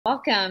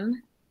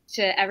Welcome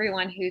to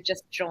everyone who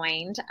just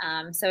joined.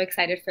 I'm so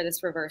excited for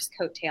this reverse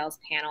coattails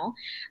panel.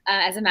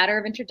 As a matter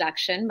of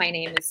introduction, my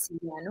name is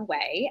Shu-Yen,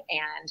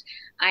 and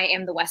I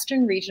am the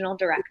Western Regional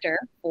Director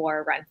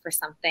for Run for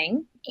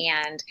Something.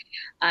 And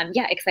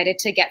yeah, excited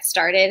to get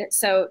started.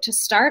 So to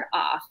start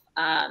off,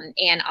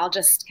 and I'll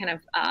just kind of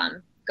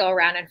go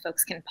around and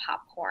folks can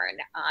popcorn.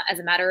 As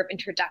a matter of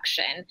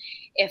introduction,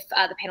 if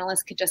the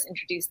panelists could just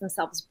introduce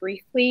themselves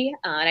briefly.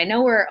 And I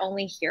know we're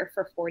only here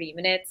for 40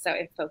 minutes, so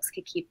if folks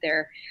could keep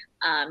their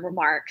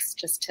remarks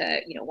just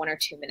to 1 or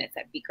 2 minutes,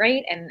 that'd be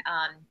great. And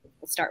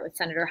we'll start with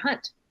Senator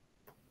Hunt.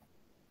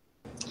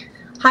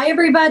 Hi,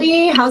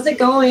 everybody. How's it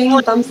going?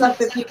 Thumbs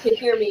up if you can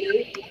hear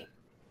me.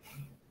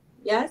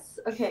 Yes?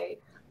 Okay.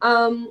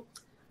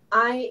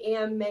 I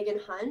am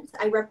Megan Hunt.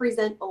 I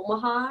represent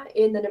Omaha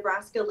in the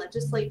Nebraska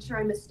Legislature.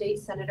 I'm a state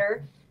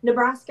senator.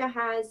 Nebraska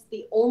has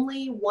the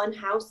only one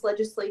house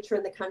legislature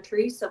in the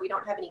country, so we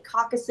don't have any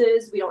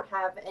caucuses. We don't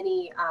have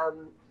any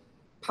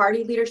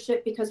party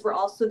leadership because we're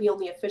also the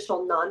only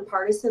official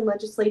nonpartisan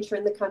legislature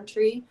in the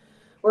country.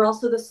 We're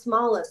also the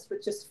smallest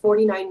with just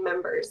 49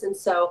 members. And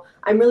so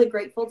I'm really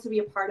grateful to be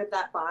a part of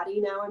that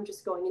body now. I'm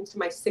just going into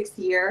my 6th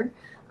year.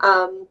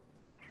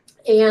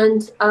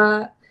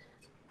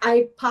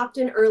 I popped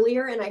in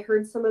earlier and I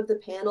heard some of the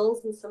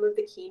panels and some of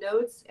the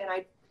keynotes, and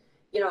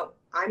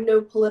I'm no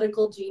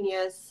political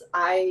genius.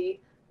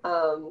 In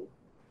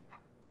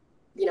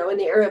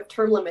the era of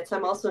term limits,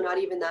 I'm also not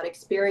even that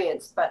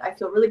experienced, but I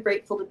feel really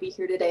grateful to be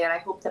here today, and I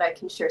hope that I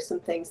can share some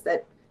things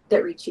that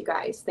reach you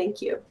guys.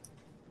 Thank you.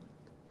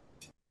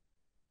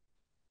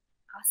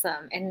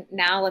 Awesome. And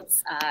now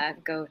let's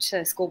go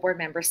to School Board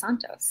Member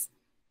Santos.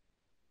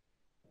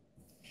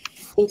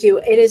 Thank you.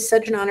 It is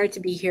such an honor to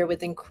be here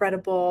with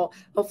incredible,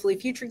 hopefully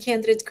future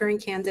candidates,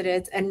 current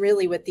candidates, and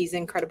really with these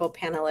incredible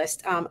panelists.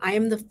 I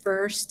am the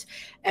first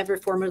ever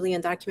formerly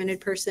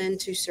undocumented person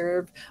to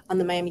serve on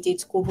the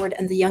Miami-Dade School Board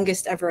and the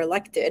youngest ever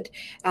elected.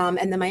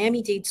 And the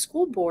Miami-Dade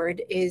School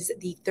Board is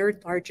the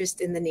 3rd largest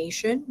in the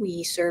nation.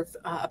 We serve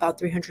about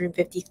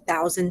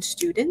 350,000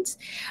 students.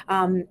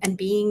 And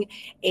being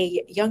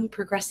a young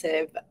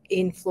progressive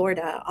in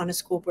Florida on a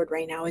school board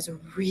right now is a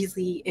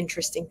really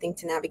interesting thing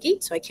to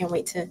navigate. So I can't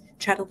wait to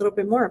chat a little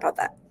bit more about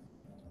that.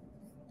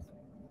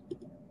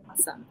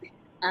 Awesome.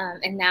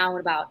 And now what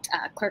about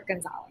Clerk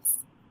Gonzalez?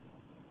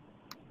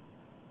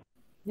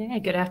 Yeah,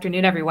 good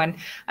afternoon, everyone.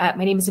 My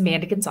name is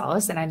Amanda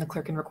Gonzalez, and I'm the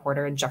clerk and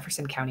recorder in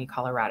Jefferson County,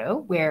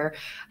 Colorado, where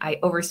I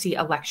oversee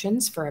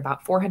elections for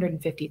about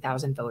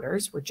 450,000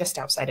 voters. We're just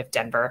outside of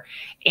Denver.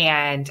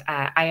 And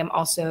I am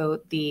also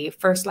the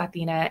first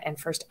Latina and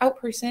first out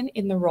person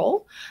in the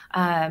role.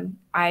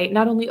 I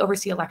not only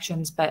oversee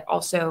elections, but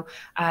also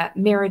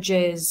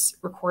marriages,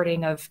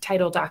 recording of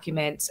title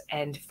documents,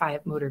 and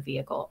 5 motor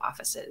vehicle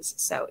offices.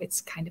 So it's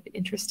kind of an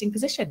interesting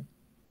position.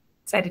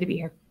 Excited to be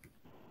here.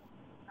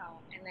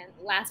 And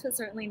then last but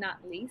certainly not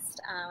least,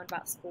 what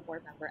about School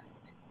Board Member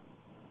Edmond?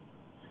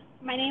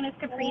 My name is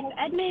Caprice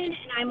Edmond,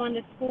 and I'm on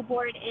the school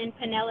board in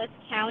Pinellas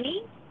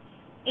County.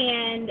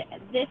 And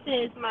this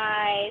is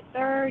my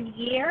 3rd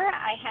year.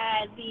 I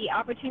had the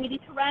opportunity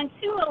to run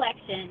 2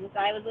 elections.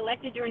 I was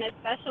elected during a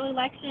special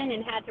election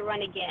and had to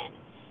run again.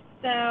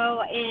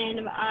 So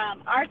in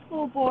our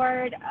school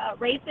board,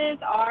 races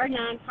are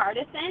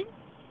nonpartisan.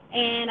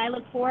 And I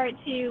look forward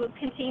to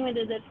continuing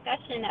the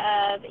discussion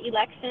of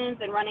elections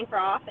and running for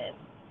office.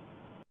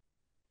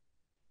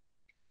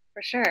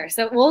 For sure.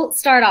 So we'll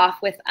start off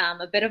with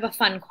a bit of a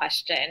fun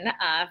question.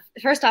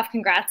 First off,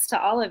 congrats to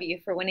all of you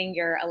for winning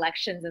your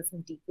elections in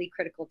some deeply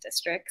critical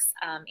districts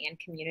and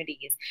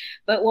communities.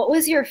 But what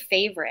was your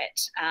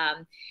favorite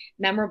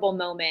memorable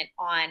moment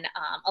on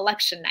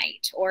election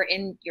night or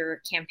in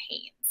your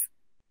campaigns?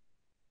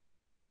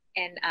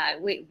 And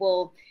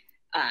we'll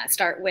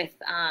start with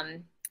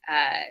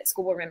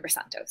School Board Member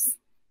Santos.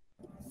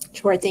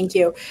 Sure, thank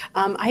you.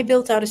 I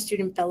built out a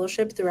student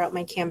fellowship throughout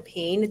my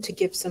campaign to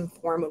give some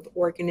form of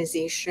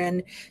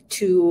organization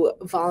to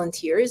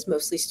volunteers,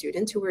 mostly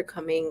students who were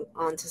coming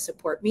on to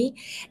support me.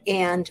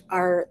 And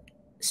our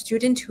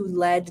student who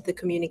led the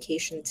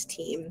communications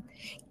team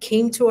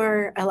came to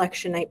our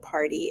election night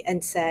party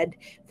and said,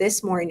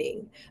 this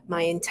morning,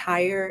 my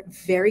entire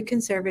very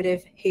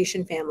conservative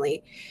Haitian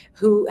family,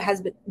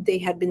 they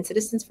had been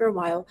citizens for a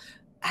while,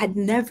 had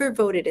never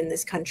voted in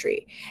this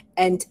country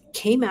and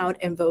came out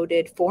and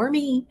voted for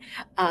me,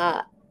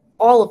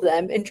 all of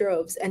them in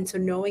droves. And so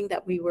knowing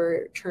that we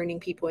were turning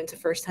people into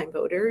first-time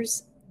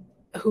voters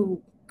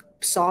who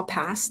saw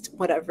past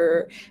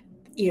whatever,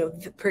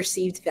 the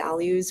perceived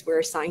values were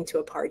assigned to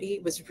a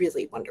party was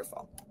really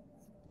wonderful.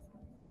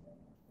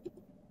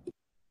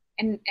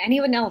 And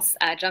anyone else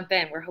jump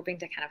in? We're hoping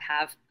to kind of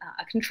have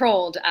a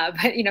controlled,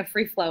 but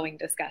free-flowing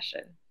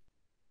discussion.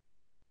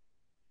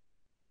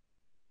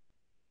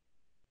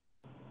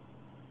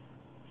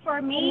 For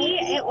me,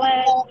 it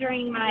was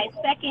during my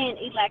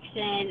 2nd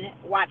election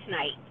watch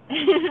night.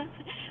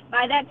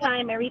 By that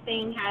time,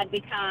 everything had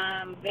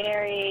become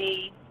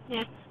very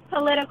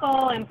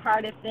political and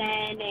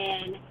partisan,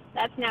 and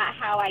that's not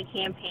how I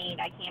campaigned.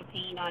 I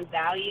campaigned on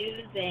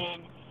values,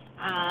 and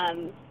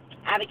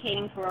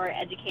advocating for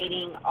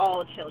educating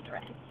all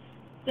children.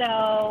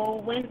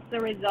 So once the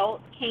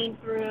results came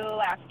through,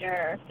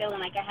 after feeling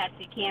like I had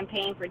to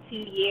campaign for 2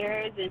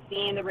 years and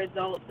seeing the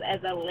results as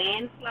a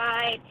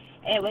landslide,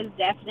 it was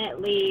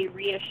definitely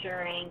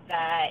reassuring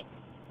that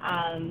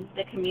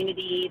the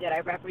community that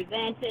I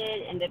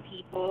represented and the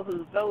people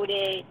who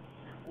voted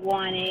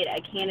wanted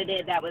a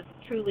candidate that was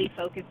truly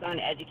focused on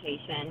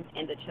education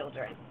and the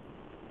children.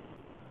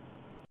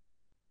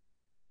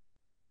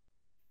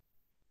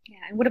 Yeah,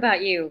 and what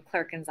about you,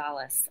 Clerk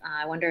Gonzalez?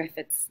 I wonder if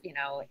it's,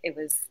 it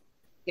was,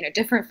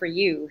 different for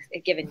you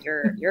given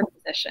your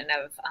position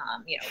of,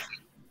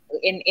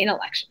 in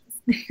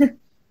elections.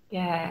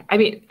 Yeah, I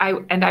mean,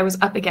 I was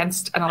up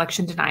against an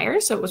election denier,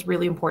 so it was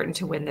really important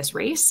to win this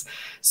race.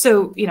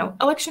 So,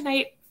 election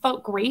night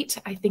felt great.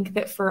 I think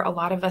that for a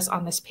lot of us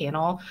on this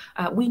panel,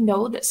 we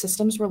know that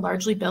systems were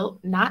largely built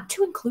not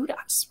to include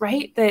us,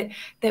 right?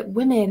 That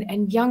women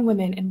and young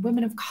women and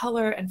women of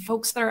color and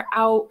folks that are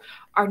out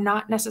are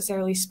not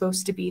necessarily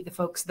supposed to be the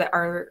folks that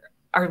are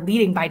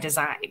leading by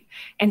design.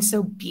 And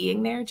so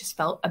being there just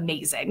felt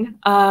amazing.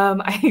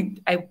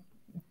 I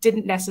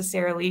didn't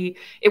necessarily,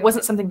 it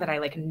wasn't something that I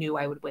knew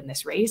I would win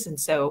this race. And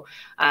so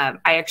I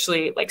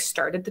actually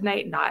started the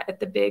night not at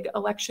the big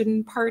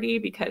election party,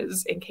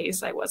 because in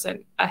case I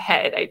wasn't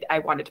ahead, I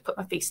wanted to put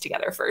my face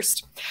together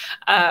first.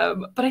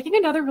 But I think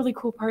another really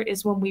cool part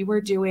is when we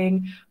were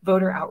doing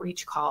voter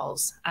outreach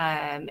calls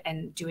and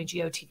doing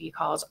GOTV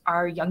calls,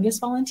 our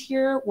youngest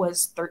volunteer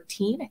was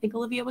 13. I think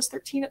Olivia was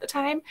 13 at the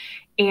time.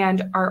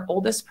 And our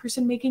oldest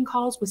person making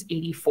calls was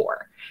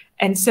 84.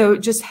 And so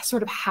just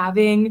sort of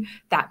having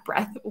that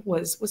breadth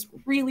was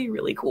really,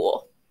 really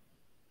cool.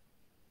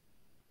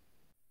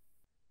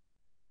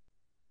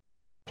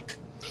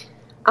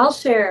 I'll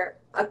share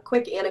a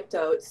quick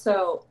anecdote.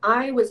 So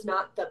I was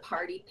not the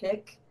party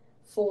pick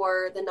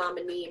for the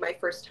nominee my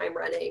first time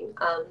running.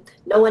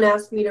 No one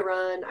asked me to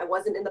run. I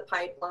wasn't in the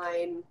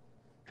pipeline.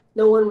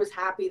 No one was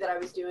happy that I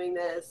was doing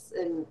this.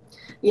 And,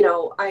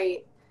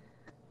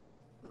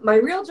 my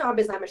real job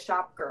is I'm a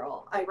shop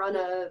girl. I ran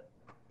an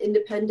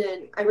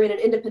independent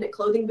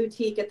clothing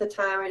boutique at the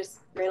time. I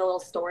just ran a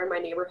little store in my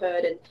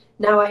neighborhood, and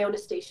now I own a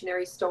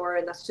stationery store,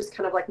 and that's just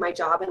kind of my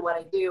job and what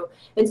I do.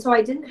 And so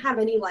I didn't have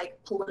any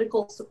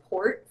political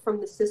support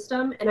from the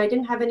system, and I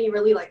didn't have any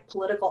really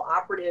political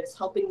operatives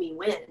helping me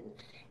win.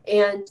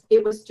 And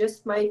it was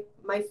just my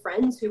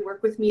friends who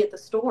work with me at the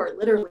store,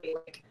 literally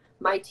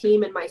my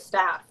team and my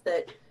staff,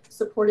 that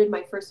supported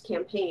my first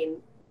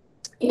campaign.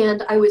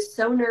 And I was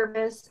so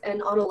nervous,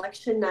 and on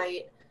election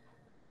night,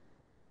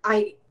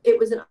 it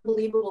was an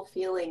unbelievable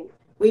feeling.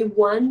 We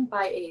won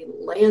by a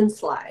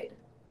landslide,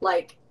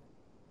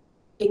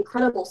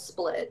 incredible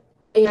split.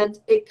 And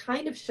it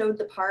kind of showed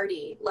the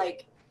party,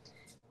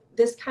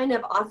 this kind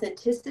of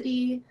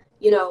authenticity.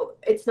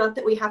 It's not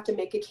that we have to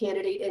make a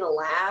candidate in a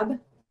lab,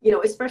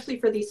 especially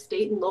for these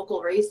state and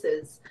local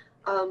races.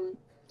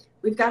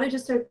 We've got to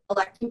just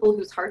elect people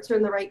whose hearts are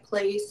in the right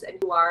place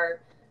and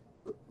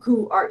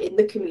who are in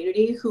the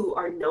community, who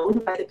are known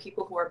by the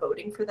people who are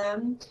voting for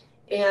them.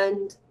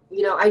 And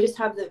I just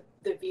have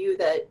the view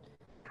that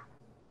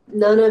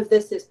none of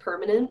this is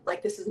permanent.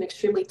 This is an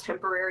extremely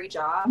temporary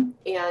job.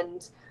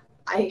 And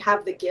I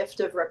have the gift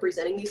of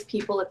representing these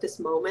people at this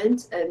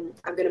moment, and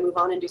I'm going to move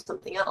on and do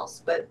something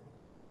else. But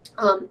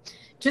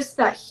just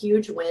that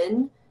huge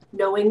win,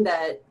 knowing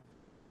that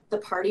the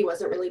party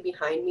wasn't really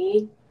behind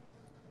me,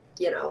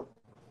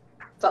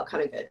 felt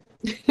kind of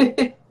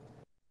good.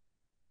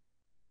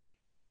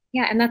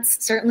 Yeah, and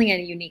that's certainly a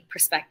unique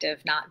perspective,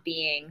 not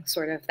being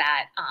sort of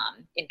that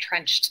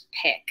entrenched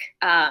pick.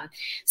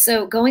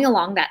 So going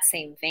along that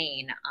same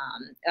vein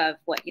of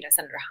what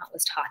Senator Hunt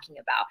was talking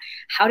about,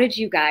 how did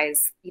you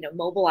guys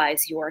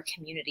mobilize your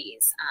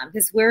communities?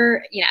 Because we're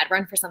at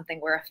Run for Something,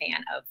 we're a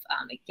fan of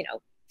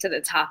to the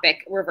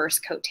topic reverse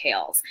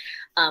coattails,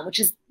 which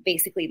is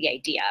basically the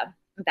idea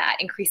that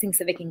increasing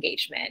civic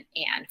engagement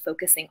and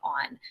focusing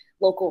on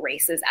local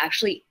races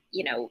actually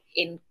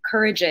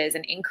encourages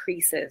and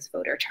increases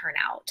voter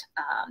turnout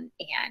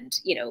and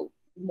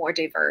more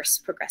diverse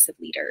progressive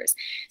leaders.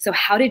 So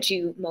how did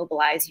you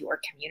mobilize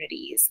your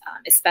communities,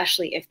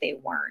 especially if they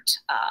weren't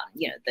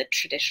the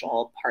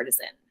traditional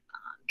partisan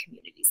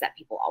communities that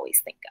people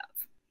always think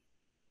of?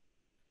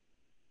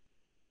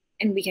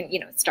 And we can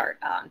start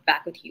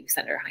back with you,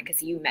 Senator Hunt,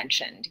 because you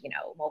mentioned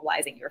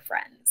mobilizing your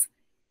friends.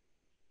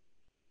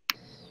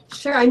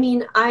 Sure. I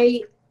mean,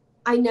 I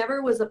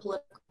never was a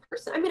political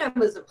person. I mean, I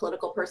was a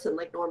political person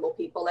like normal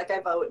people. I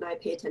vote and I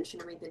pay attention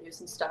and read the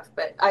news and stuff,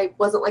 but I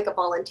wasn't a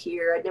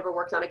volunteer. I'd never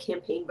worked on a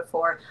campaign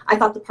before. I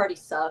thought the party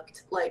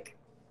sucked,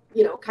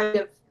 kind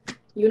of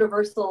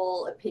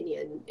universal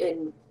opinion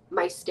in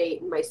my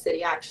state and my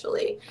city,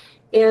 actually.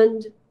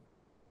 And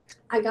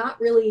I got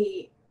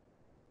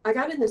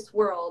in this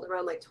world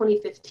around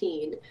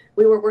 2015.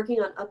 We were working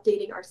on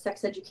updating our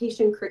sex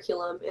education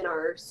curriculum in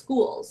our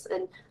schools.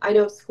 And I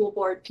know school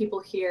board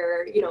people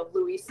here,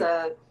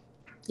 Luisa,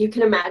 you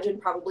can imagine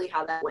probably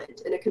how that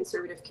went in a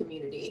conservative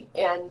community.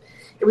 And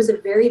it was a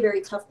very,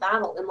 very tough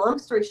battle. And long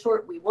story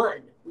short, we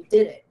won. We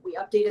did it. We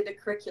updated the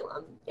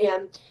curriculum.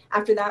 And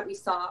after that, we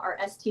saw our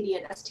STD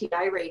and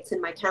STI rates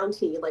in my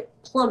county like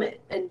plummet.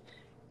 And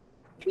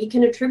we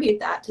can attribute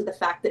that to the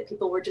fact that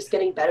people were just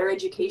getting better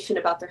education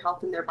about their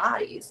health and their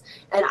bodies.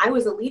 And I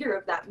was a leader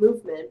of that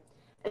movement.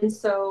 And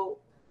so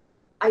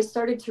I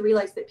started to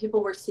realize that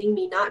people were seeing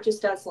me not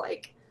just as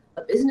like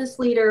a business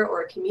leader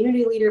or a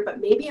community leader, but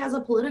maybe as a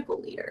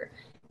political leader.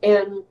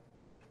 And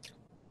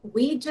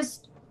we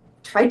just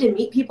tried to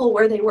meet people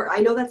where they were. I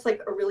know that's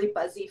like a really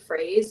buzzy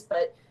phrase,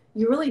 but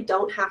you really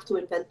don't have to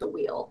invent the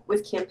wheel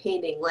with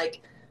campaigning.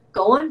 Like,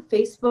 go on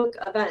Facebook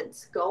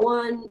events, go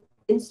on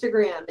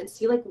Instagram and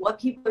see like what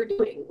people are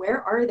doing.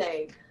 Where are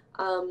they?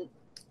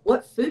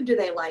 What food do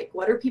they like?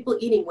 What are people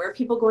eating? Where are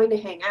people going to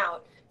hang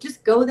out?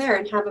 Just go there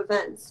and have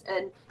events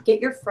and get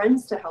your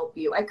friends to help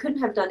you. I couldn't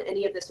have done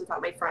any of this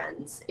without my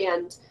friends.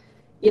 And,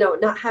 you know,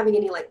 not having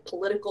any like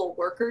political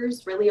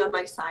workers really on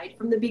my side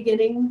from the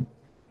beginning.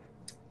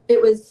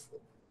 It was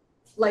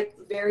like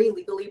very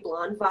Legally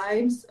Blonde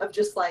vibes of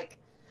just like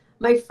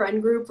my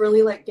friend group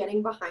really like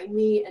getting behind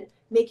me and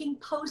making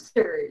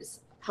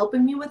posters,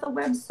 helping me with a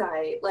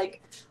website,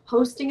 like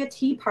hosting a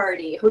tea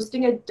party,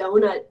 hosting a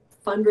donut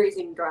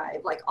fundraising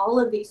drive, like all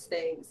of these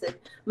things. And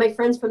my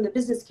friends from the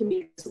business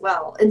community as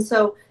well. And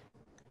so,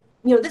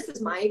 you know, this is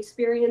my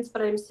experience,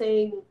 but I'm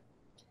saying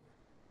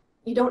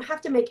you don't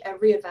have to make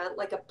every event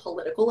like a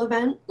political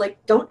event. Like,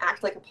 don't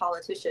act like a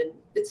politician.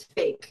 It's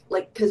fake,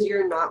 like, because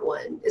you're not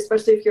one,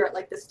 especially if you're at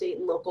like the state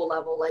and local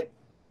level. Like,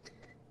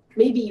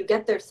 maybe you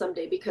get there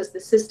someday because the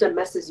system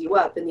messes you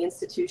up and the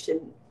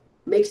institution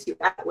makes you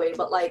that way.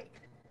 But like,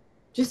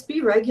 just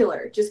be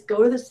regular. Just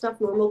go to the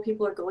stuff normal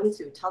people are going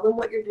to. Tell them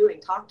what you're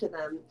doing. Talk to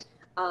them.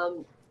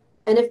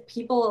 And if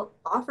people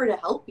offer to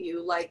help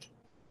you, like,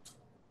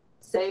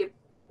 say,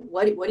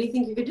 what do you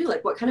think you could do?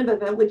 Like, what kind of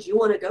event would you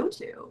want to go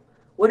to?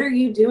 What are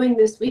you doing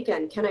this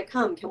weekend? Can I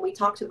come? Can we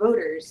talk to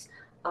voters?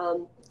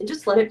 And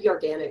just let it be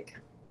organic.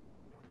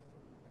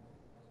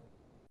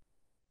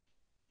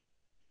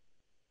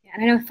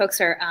 And I know folks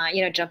are,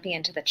 jumping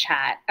into the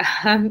chat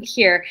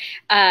here.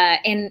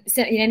 And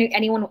so,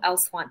 anyone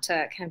else want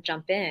to kind of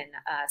jump in?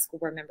 School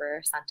board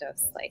member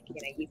Santos, like,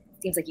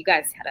 seems like you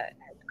guys had a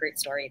great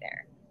story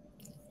there.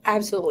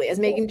 Absolutely. As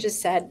Megan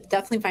just said,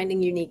 definitely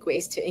finding unique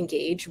ways to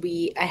engage.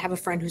 I have a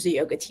friend who's a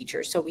yoga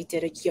teacher, so we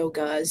did a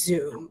yoga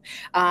Zoom.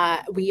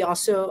 I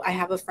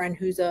have a friend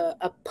who's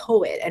a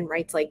poet and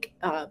writes like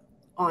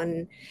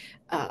on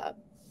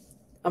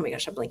oh my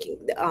gosh, I'm blanking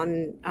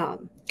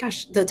on,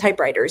 the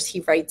typewriters. He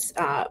writes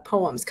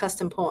poems,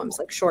 custom poems,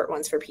 like short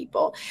ones for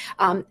people.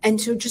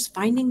 And so just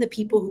finding the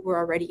people who were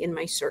already in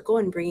my circle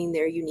and bringing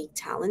their unique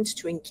talents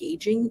to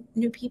engaging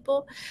new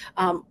people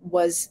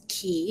was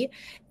key.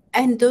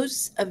 And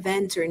those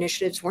events or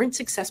initiatives weren't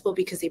successful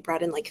because they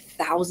brought in like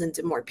thousands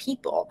of more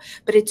people,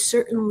 but it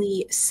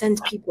certainly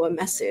sent people a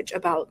message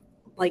about,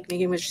 like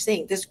Megan was just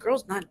saying, this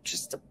girl's not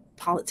just a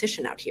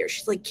politician out here.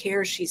 She's like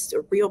cares. She's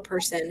a real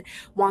person,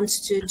 wants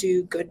to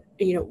do good,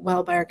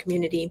 well by our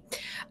community.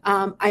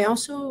 I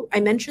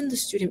mentioned the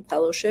student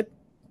fellowship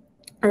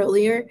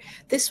earlier.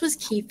 This was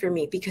key for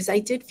me because I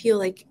did feel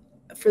like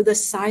for the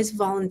size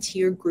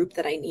volunteer group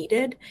that I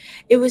needed,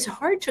 it was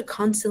hard to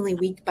constantly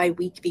week by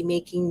week be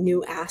making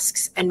new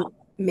asks and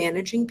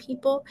managing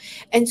people.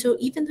 And so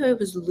even though it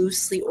was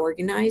loosely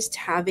organized,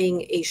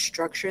 having a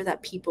structure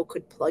that people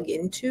could plug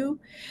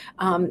into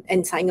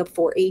and sign up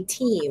for a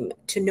team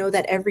to know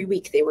that every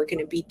week they were going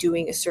to be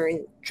doing a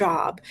certain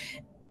job.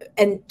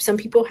 And some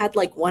people had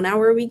like 1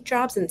 hour a week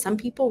jobs, and some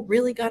people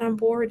really got on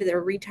board.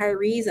 They're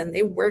retirees and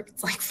they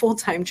worked like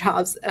full-time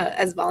jobs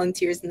as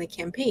volunteers in the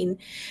campaign.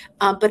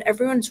 But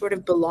everyone sort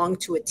of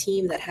belonged to a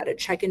team that had a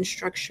check-in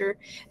structure,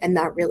 and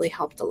that really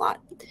helped a lot.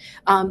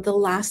 The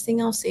last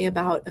thing I'll say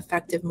about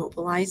effective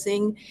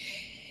mobilizing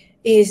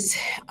is,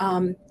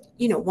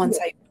 once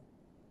I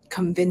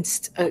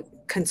convinced a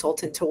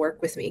consultant to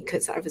work with me,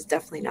 because I was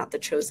definitely not the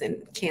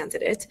chosen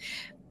candidate,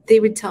 they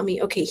would tell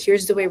me, okay,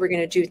 here's the way we're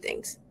going to do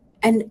things.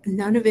 And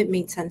none of it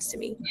made sense to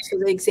me. So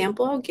the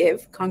example I'll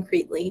give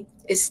concretely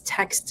is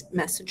text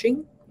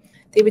messaging.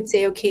 They would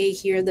say, okay,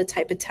 here are the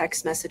type of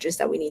text messages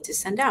that we need to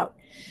send out.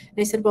 And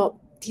I said, well,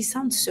 these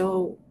sound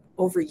so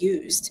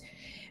overused.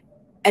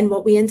 And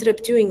what we ended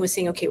up doing was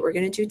saying, okay, we're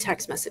going to do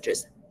text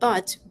messages,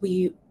 but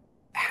we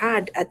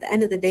had at the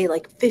end of the day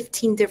like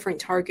 15 different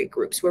target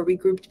groups where we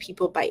grouped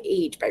people by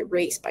age, by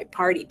race, by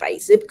party, by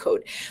zip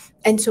code.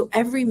 And so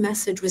every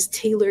message was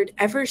tailored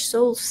ever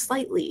so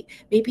slightly.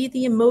 Maybe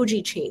the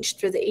emoji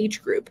changed for the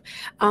age group,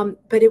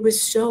 but it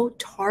was so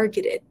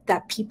targeted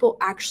that people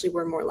actually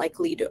were more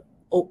likely to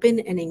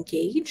open and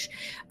engage.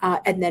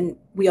 And then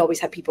we always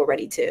had people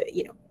ready to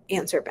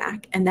answer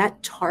back. And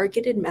that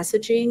targeted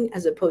messaging,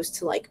 as opposed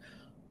to like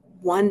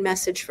one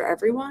message for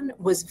everyone,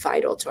 was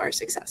vital to our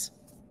success.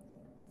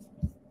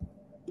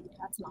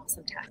 That's an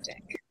awesome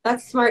tactic.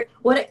 That's smart.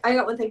 I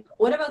got one thing.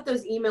 What about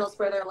those emails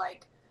where they're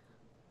like,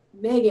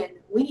 Megan,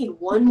 we need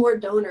one more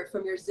donor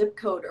from your zip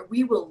code or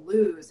we will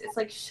lose. It's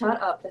like,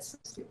 shut up. That's so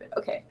stupid.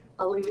 Okay,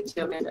 I'll leave it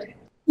to you, Amanda.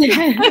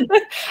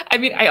 I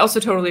mean, I also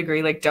totally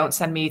agree. Like, don't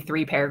send me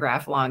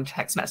 3-paragraph long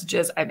text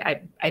messages.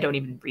 I don't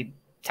even read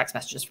text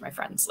messages from my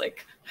friends.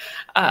 Like,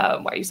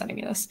 why are you sending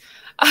me this?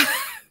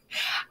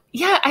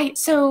 Yeah,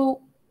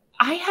 so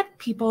I had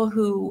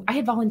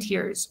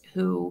volunteers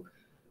who,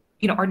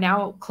 are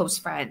now close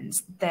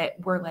friends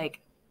that were like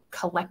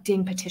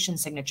collecting petition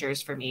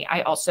signatures for me.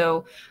 I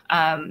also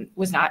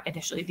was not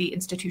initially the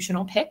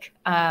institutional pick.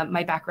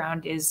 My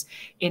background is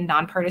in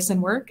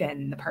nonpartisan work,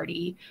 and the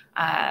party,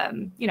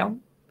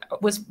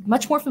 was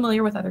much more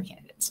familiar with other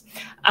candidates.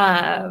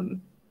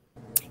 And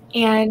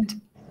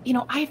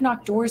I've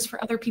knocked doors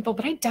for other people,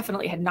 but I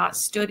definitely had not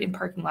stood in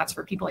parking lots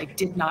for people I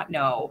did not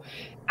know,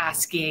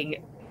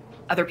 asking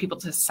other people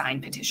to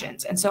sign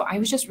petitions. And so I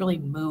was just really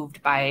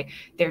moved by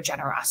their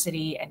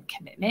generosity and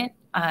commitment.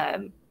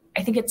 I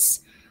think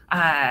it's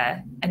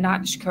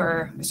Anat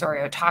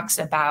Shakur talks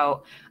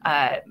about,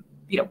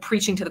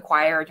 preaching to the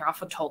choir, and you're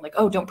often told like,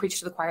 oh, don't preach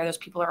to the choir. Those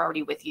people are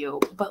already with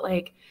you. But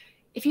like,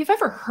 if you've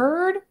ever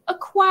heard a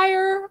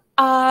choir,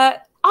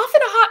 often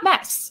a hot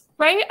mess,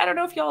 right? I don't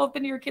know if y'all have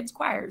been to your kids'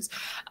 choirs,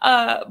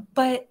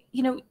 but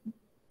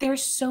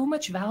there's so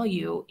much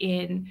value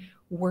in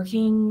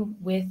working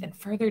with and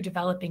further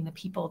developing the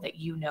people that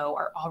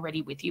are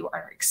already with you,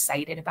 are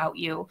excited about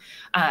you,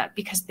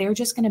 because they're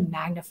just going to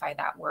magnify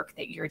that work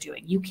that you're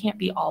doing. You can't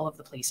be all of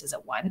the places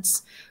at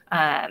once.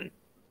 I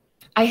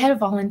had a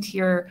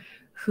volunteer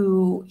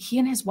who he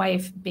and his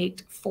wife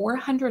baked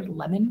 400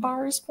 lemon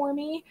bars for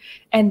me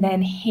and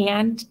then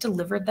hand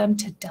delivered them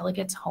to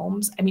delegates'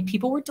 homes. I mean,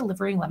 people were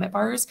delivering lemon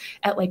bars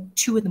at like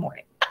 2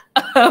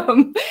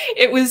 a.m.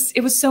 It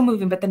was so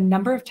moving, but the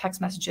number of text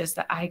messages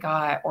that I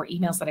got or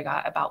emails that I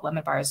got about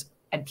lemon bars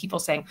and people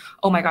saying,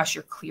 oh my gosh,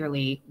 you're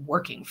clearly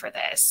working for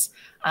this,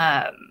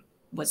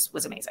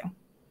 was amazing.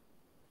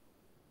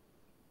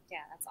 Yeah,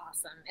 that's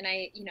awesome. And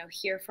I,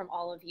 hear from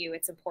all of you,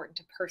 it's important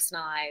to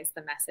personalize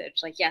the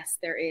message. Like, yes,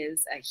 there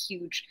is a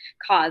huge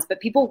cause,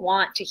 but people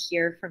want to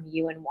hear from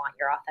you and want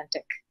your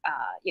authentic,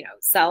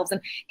 selves.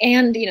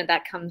 And,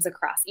 that comes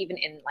across even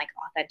in like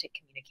authentic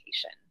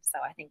communication. So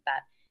I think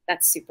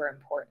that's super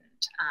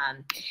important.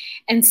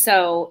 And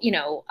so,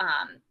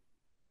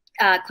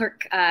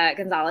 Clerk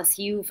Gonzalez,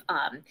 you've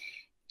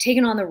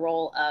taken on the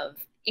role of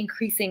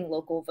increasing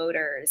local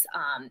voters,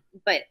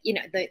 but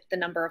the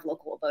number of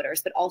local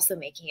voters, but also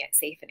making it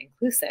safe and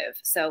inclusive.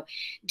 So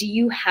do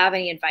you have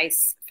any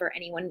advice for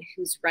anyone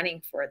who's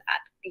running for that,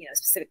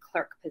 specific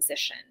clerk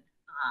position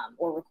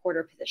or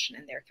recorder position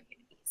in their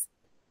communities?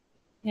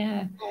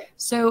 Yeah.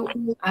 So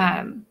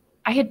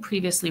I had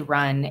previously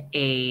run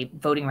a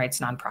voting rights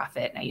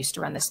nonprofit, and I used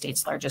to run the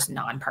state's largest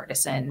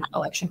nonpartisan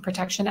election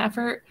protection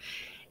effort.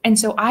 And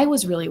so I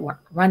was really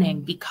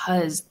running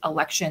because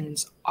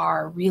elections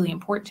are really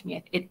important to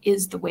me. It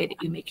is the way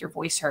that you make your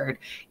voice heard.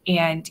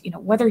 And,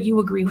 whether you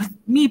agree with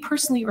me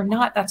personally or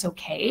not, that's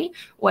okay.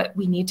 What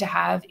we need to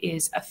have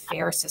is a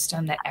fair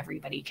system that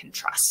everybody can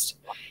trust.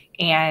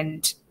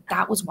 And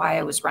that was why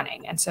I was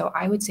running. And so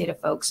I would say to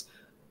folks,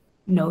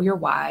 know your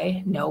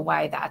why, know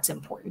why that's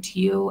important to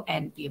you,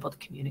 and be able to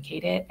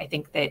communicate it. I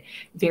think that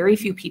very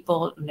few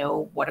people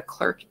know what a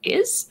clerk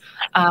is.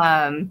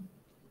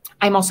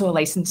 I'm also a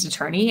licensed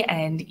attorney,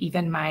 and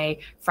even my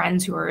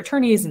friends who are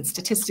attorneys and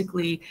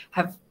statistically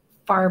have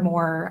far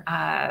more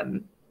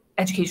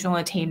educational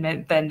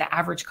attainment than the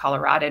average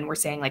Coloradan were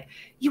saying, like,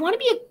 you want to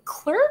be a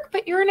clerk,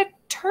 but you're an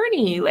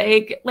attorney,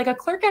 like a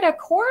clerk at a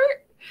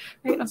court,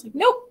 right? And I was like,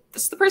 nope,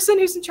 this is the person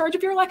who's in charge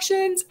of your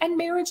elections and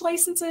marriage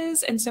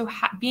licenses. And so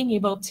being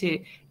able to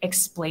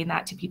explain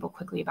that to people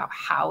quickly about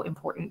how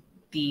important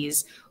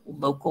these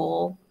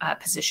local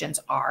positions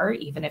are,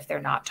 even if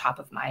they're not top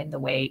of mind the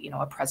way,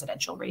 a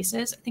presidential race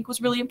is, I think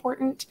was really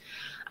important.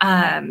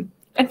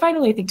 And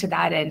finally, I think to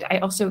that end, I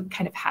also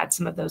kind of had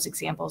some of those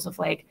examples of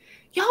like,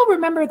 y'all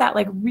remember that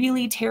like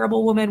really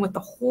terrible woman with the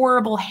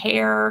horrible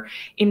hair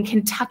in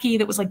Kentucky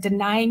that was like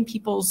denying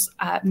people's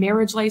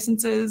marriage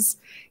licenses?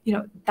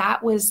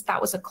 That was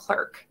a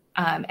clerk.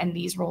 And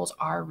these roles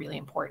are really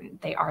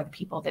important. They are the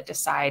people that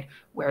decide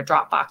where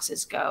drop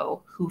boxes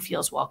go, who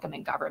feels welcome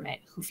in government,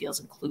 who feels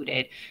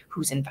included,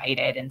 who's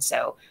invited. And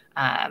so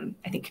I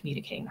think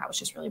communicating that was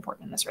just really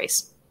important in this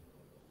race.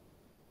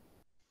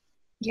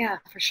 Yeah,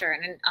 for sure.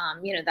 And,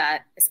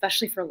 that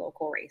especially for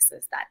local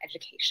races, that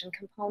education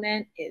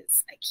component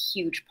is a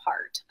huge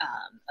part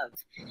of,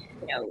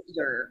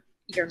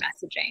 your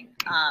messaging.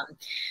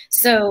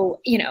 So,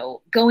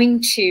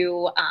 going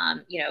to,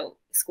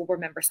 school board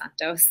member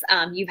Santos,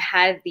 you've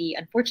had the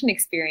unfortunate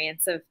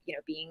experience of,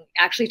 being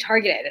actually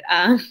targeted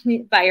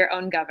by your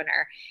own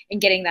governor and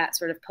getting that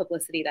sort of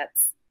publicity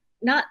that's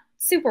not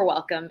super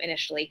welcome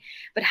initially,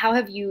 but how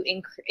have you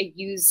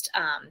used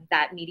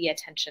that media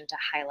attention to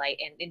highlight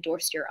and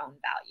endorse your own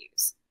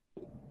values?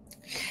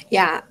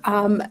 Yeah.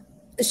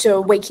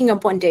 So waking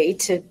up one day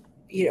to,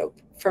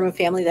 from a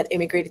family that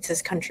immigrated to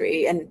this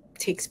country and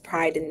takes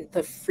pride in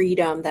the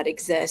freedom that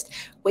exists,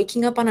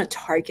 waking up on a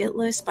target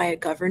list by a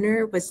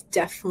governor was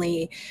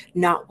definitely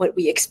not what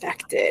we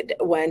expected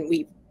when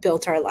we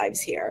built our lives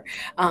here.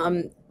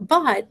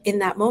 But in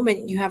that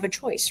moment, you have a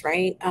choice,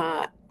 right?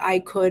 I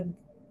could,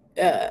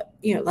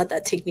 let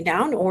that take me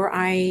down, or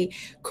I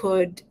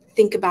could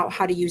think about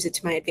how to use it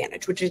to my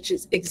advantage, which is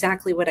just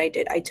exactly what I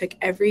did. I took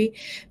every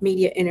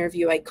media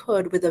interview I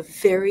could with a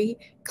very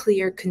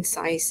clear,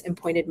 concise, and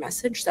pointed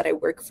message that I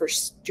work for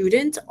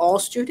students, all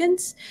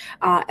students,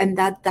 and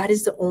that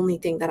is the only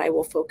thing that I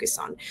will focus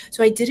on.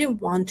 So I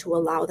didn't want to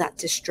allow that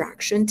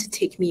distraction to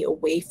take me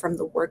away from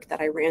the work that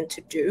I ran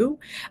to do,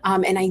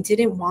 and I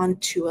didn't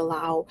want to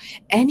allow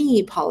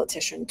any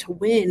politician to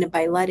win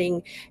by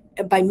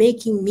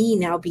making me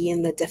now be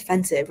in the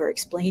defensive or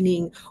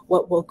explaining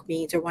what woke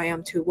means or why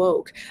I'm too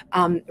woke.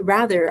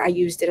 Rather, I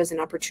used it as an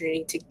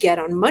opportunity to get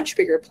on much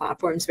bigger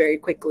platforms very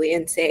quickly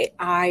and say,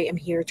 I am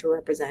here to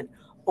represent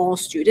all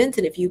students.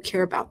 And if you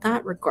care about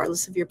that,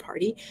 regardless of your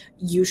party,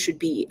 you should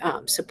be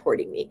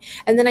supporting me.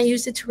 And then I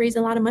used it to raise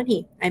a lot of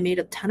money. I made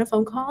a ton of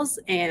phone calls,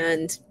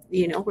 and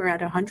we're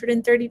at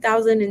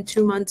 130,000 in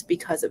 2 months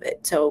because of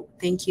it. So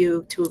thank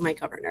you to my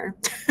governor.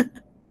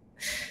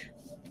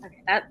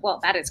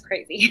 That is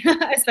crazy,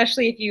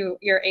 especially if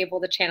you're able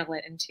to channel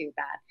it into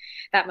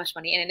that much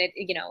money. And it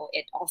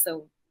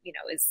also,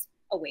 is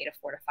a way to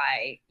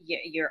fortify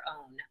your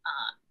own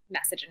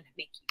message and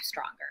make you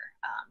stronger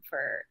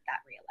for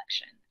that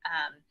reelection.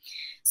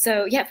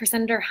 So yeah, for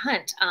Senator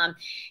Hunt,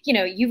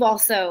 you've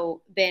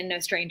also been no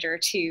stranger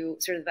to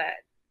sort of the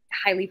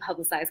highly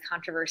publicized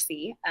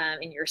controversy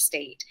in your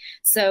state.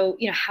 So,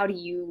 how do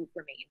you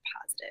remain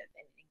positive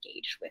and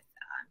engaged with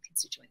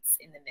constituents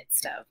in the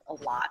midst of a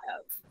lot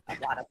of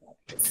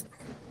noise?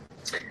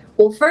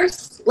 Well,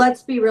 first,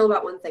 let's be real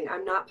about one thing.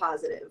 I'm not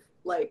positive.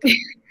 Like,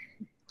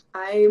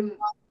 I'm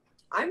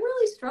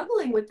really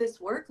struggling with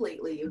this work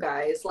lately, you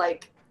guys.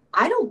 Like,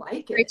 I don't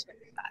like it.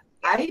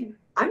 I'm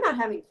not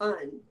having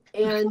fun.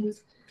 And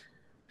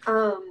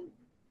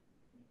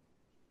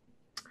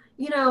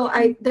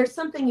there's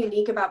something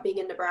unique about being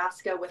in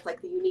Nebraska with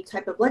like the unique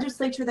type of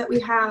legislature that we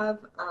have,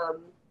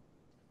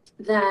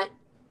 that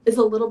is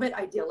a little bit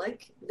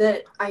idyllic,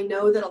 that I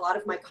know that a lot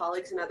of my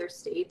colleagues in other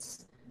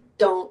states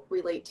don't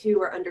relate to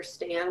or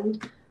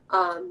understand.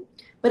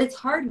 But it's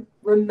hard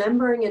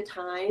remembering a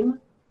time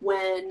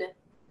when,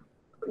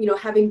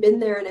 having been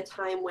there in a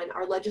time when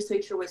our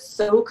legislature was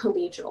so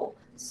collegial,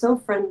 so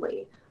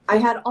friendly. I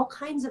had all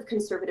kinds of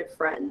conservative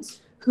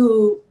friends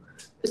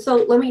so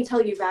let me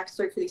tell you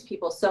backstory for these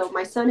people. So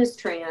my son is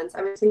trans.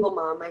 I'm a single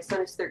mom. My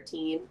son is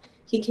 13.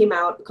 He came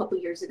out a couple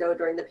years ago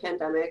during the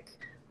pandemic.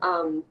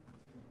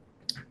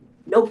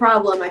 No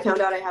problem. I found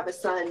out I have a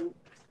son.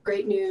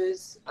 Great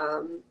news.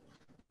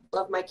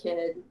 Love my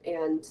kid.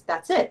 And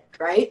that's it,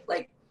 right?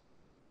 Like,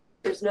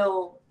 there's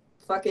no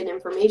fucking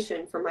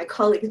information from my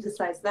colleagues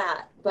besides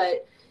that.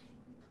 But,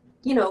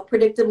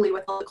 predictably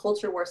with all the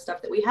culture war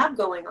stuff that we have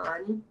going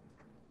on,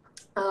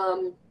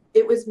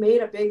 it was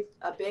made a big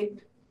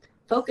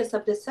focus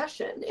of this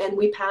session. And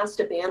we passed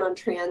a ban on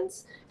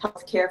trans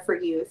health care for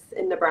youth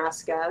in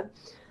Nebraska.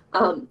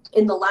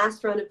 In the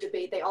last round of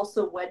debate, they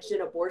also wedged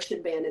an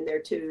abortion ban in there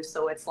too.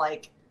 So it's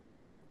like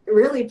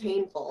really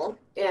painful,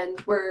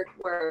 and we're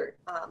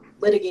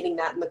litigating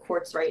that in the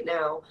courts right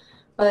now.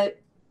 But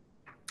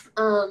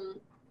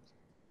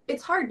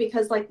it's hard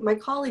because like my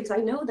colleagues, I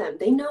know them,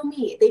 they know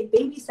me, they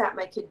babysat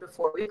my kid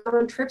before, we've gone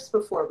on trips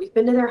before, we've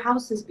been to their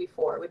houses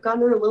before, we've gone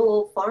to their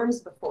little farms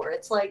before.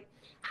 It's like,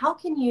 how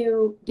can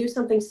you do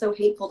something so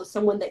hateful to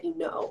someone that you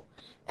know?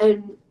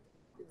 And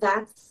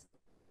that's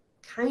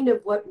kind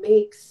of what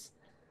makes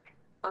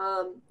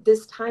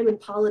this time in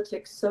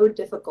politics so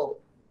difficult.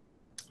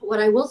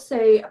 What I will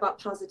say about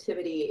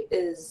positivity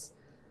is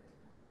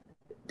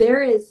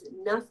there is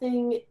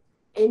nothing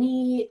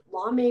any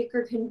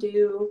lawmaker can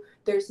do.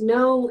 There's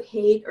no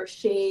hate or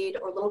shade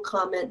or little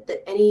comment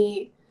that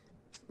any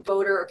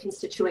voter or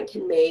constituent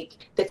can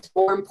make that's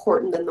more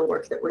important than the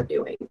work that we're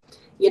doing.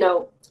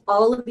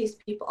 All of these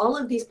people, all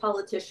of these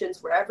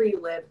politicians, wherever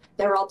you live,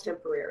 they're all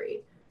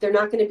temporary. They're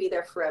not going to be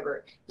there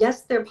forever.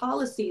 Yes, their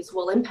policies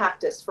will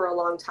impact us for a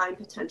long time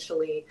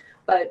potentially,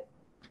 but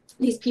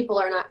these people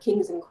are not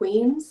kings and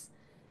queens.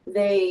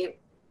 They,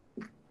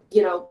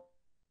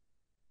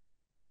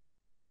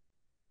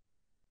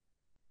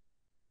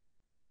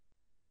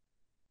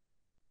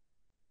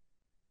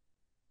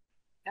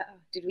 Uh-oh.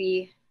 Did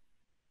we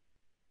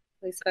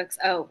lose folks?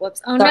 Oh,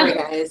 whoops. Oh, Sorry, no.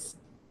 Guys.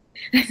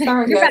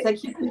 Sorry, guys. I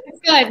keep...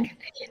 Good.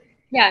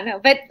 Yeah, no,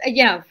 but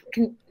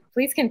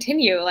please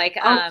continue. Like,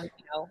 I'll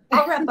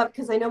wrap up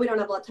because I know we don't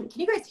have a lot of time.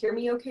 Can you guys hear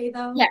me okay,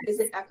 though? Yeah. Is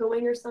it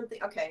echoing or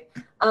something? Okay.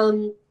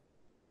 I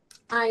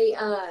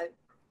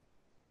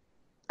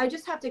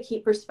just have to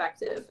keep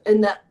perspective,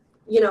 and that,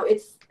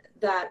 it's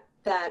that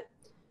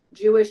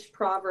Jewish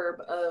proverb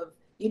of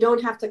you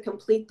don't have to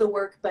complete the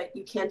work, but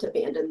you can't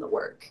abandon the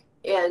work.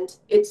 And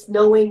it's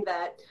knowing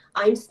that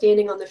I'm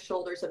standing on the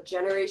shoulders of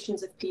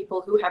generations of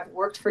people who have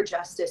worked for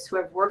justice, who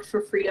have worked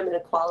for freedom and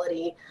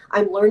equality.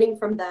 I'm learning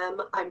from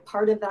them. I'm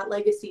part of that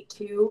legacy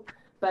too,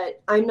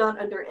 but I'm not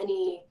under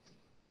any,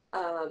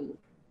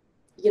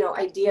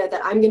 idea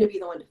that I'm going to be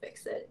the one to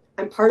fix it.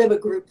 I'm part of a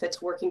group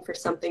that's working for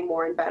something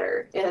more and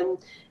better. And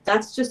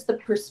that's just the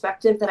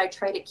perspective that I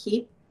try to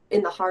keep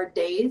in the hard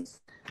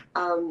days.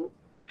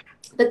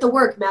 That the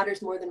work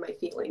matters more than my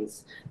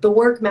feelings. The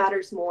work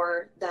matters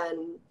more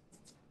than,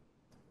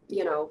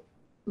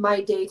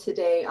 my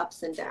day-to-day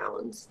ups and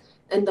downs.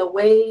 And the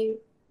way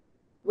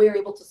we're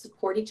able to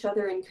support each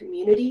other in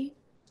community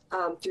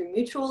through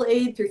mutual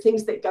aid, through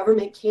things that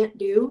government can't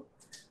do,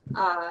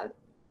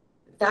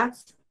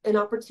 that's an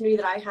opportunity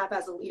that I have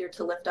as a leader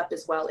to lift up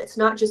as well. It's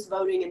not just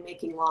voting and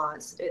making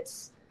laws.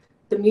 It's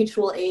the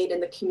mutual aid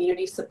and the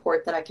community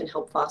support that I can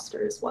help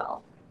foster as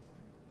well.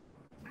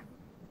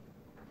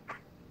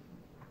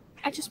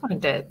 I just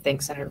wanted to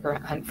thank Senator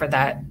Hunt for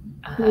that.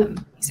 I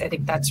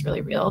think that's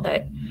really real,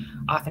 that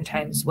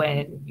oftentimes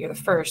when you're the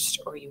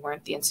first, or you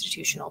weren't the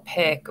institutional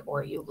pick,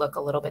 or you look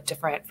a little bit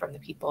different from the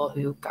people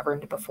who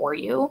governed before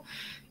you,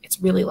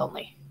 it's really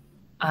lonely.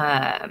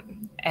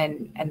 And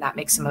that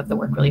makes some of the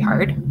work really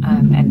hard.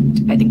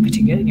 And I think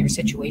particularly in your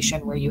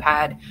situation where you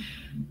had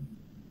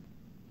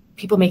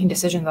people making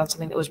decisions on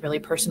something that was really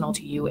personal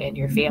to you and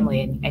your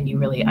family, and you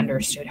really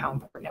understood how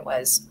important it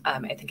was.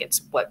 I think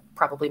it's what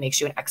probably makes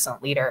you an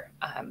excellent leader.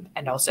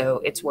 And also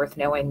it's worth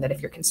knowing that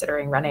if you're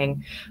considering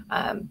running,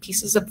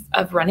 pieces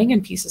of running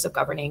and pieces of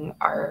governing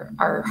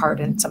are hard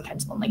and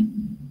sometimes lonely.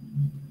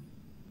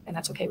 And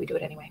that's okay. We do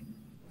it anyway.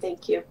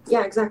 Thank you.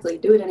 Yeah, exactly.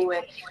 Do it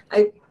anyway.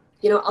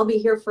 I'll be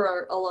here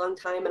for a long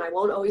time, and I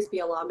won't always be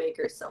a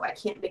lawmaker. So I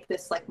can't make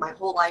this like my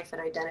whole life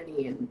and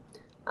identity, and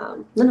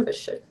none of us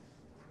should.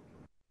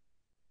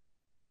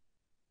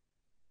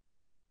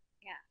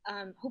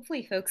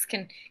 Hopefully folks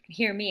can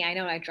hear me. I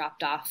know I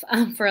dropped off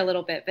for a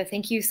little bit, but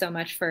thank you so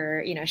much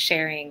for,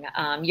 sharing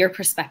your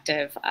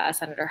perspective,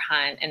 Senator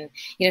Hunt, and,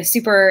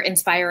 super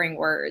inspiring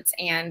words.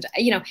 And,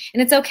 and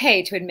it's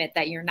okay to admit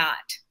that you're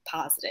not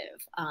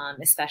positive,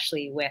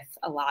 especially with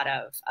a lot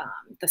of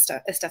the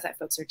stuff that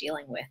folks are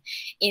dealing with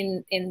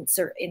in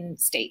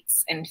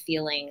states, and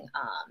feeling,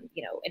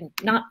 and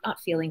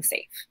not feeling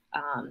safe.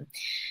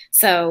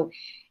 So,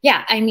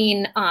 yeah, I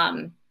mean,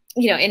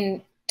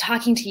 in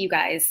talking to you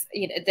guys,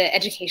 the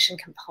education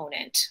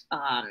component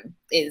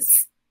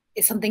is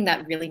something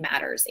that really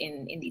matters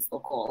in these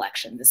local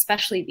elections,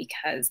 especially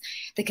because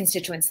the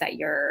constituents that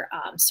you're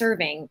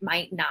serving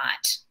might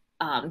not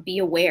be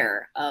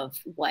aware of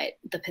what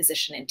the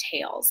position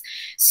entails.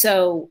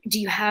 So do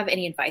you have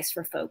any advice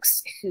for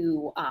folks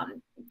who,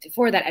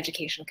 for that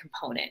education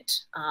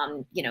component,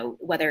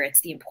 whether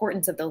it's the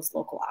importance of those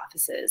local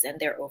offices and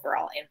their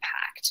overall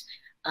impact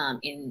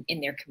in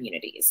their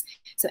communities?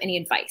 So any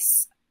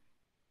advice?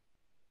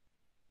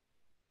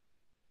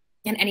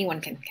 And anyone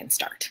can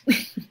start.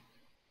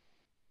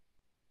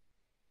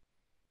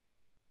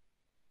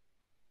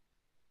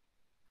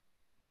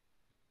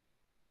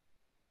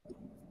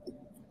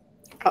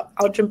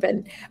 I'll jump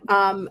in.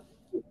 I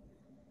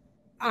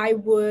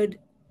would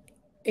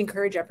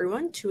encourage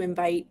everyone to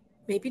invite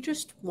maybe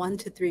just 1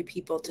 to 3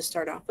 people to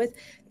start off with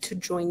to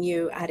join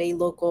you at a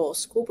local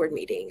school board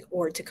meeting,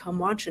 or to come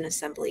watch an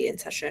assembly in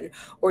session,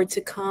 or to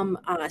come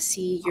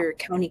see your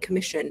county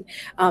commission.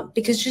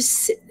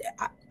 Because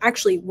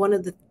actually one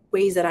of the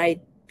ways that I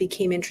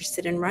became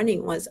interested in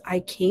running was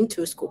I came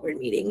to a school board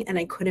meeting and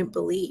I couldn't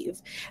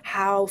believe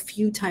how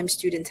few times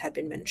students had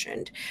been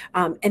mentioned.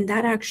 And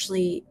that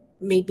actually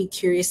made me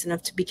curious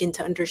enough to begin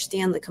to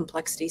understand the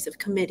complexities of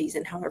committees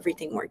and how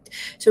everything worked.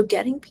 So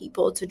getting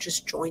people to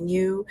just join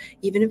you,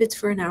 even if it's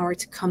for an hour,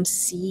 to come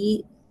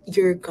see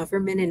your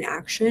government in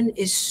action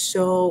is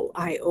so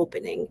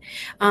eye-opening.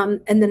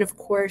 And then of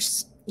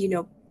course,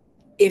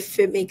 if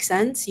it makes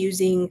sense,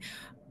 using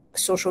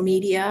social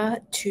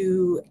media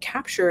to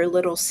capture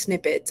little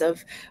snippets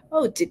of,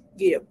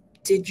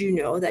 did you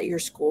know that your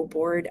school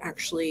board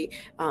actually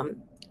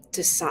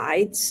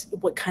decides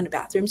what kind of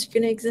bathrooms are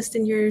going to exist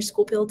in your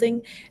school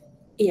building?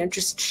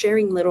 Just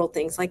sharing little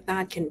things like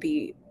that can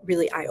be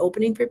really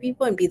eye-opening for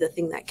people and be the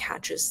thing that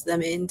catches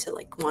them into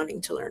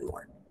wanting to learn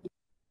more.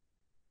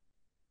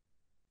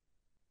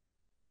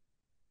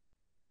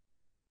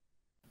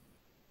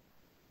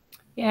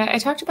 Yeah, I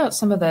talked about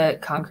some of the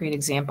concrete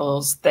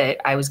examples that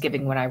I was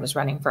giving when I was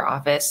running for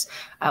office.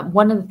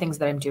 One of the things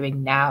that I'm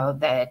doing now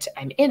that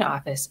I'm in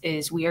office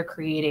is we are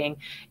creating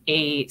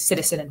a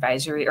citizen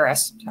advisory, a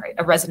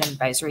resident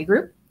advisory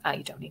group.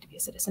 You don't need to be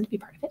a citizen to be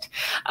part of it.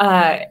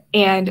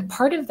 And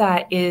part of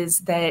that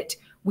is that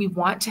we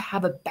want to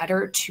have a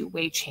better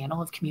two-way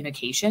channel of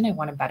communication. I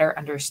want to better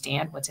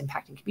understand what's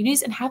impacting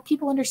communities and have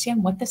people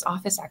understand what this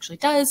office actually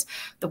does,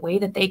 the way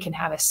that they can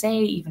have a say,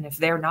 even if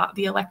they're not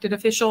the elected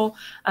official,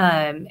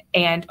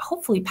 and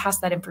hopefully pass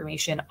that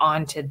information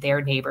on to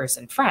their neighbors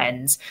and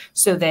friends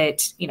so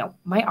that,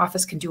 my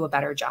office can do a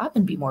better job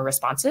and be more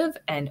responsive,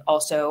 and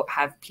also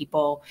have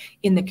people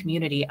in the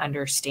community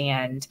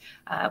understand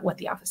what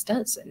the office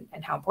does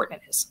and how important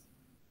it is.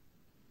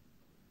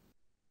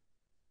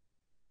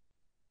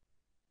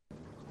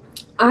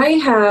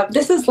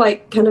 This is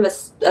like kind of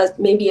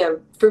maybe a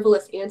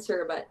frivolous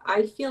answer, but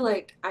I feel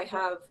like I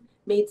have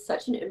made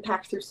such an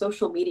impact through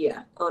social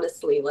media,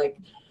 honestly. Like,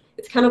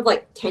 it's kind of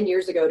like 10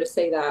 years ago to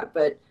say that,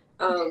 but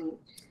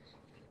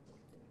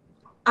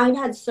I've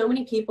had so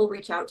many people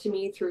reach out to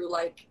me through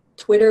like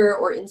Twitter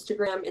or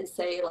Instagram and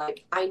say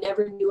like, I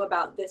never knew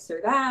about this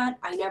or that.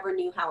 I never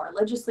knew how our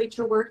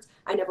legislature worked.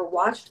 I never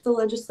watched the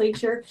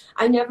legislature.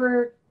 I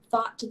never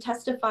thought to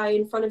testify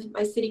in front of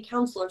my city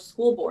council or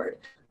school board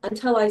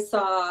until I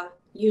saw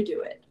you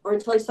do it, or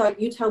until I saw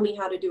you tell me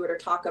how to do it or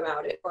talk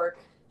about it or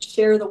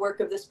share the work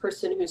of this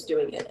person who's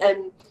doing it.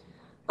 And,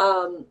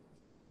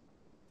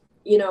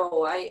 you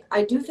know,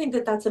 I do think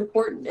that that's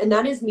important, and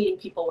that is meeting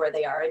people where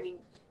they are. I mean,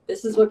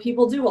 this is what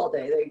people do all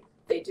day.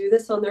 They do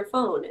this on their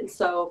phone. And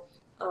so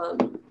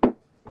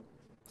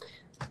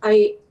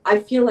I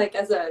feel like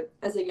as a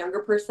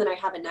younger person, I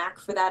have a knack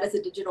for that as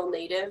a digital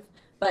native,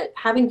 but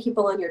having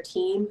people on your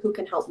team who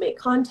can help make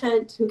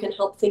content, who can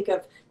help think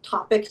of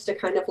topics to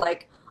kind of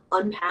like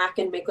unpack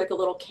and make like a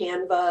little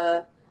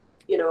Canva,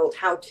 you know,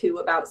 how to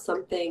about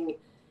something.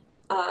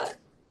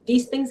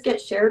 These things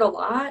get shared a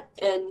lot,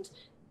 and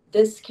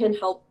this can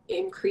help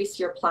increase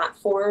your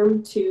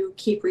platform to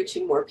keep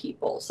reaching more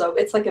people. So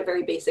it's like a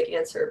very basic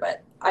answer,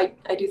 but I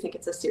do think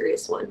it's a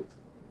serious one.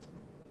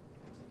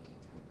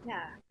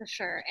 Yeah, for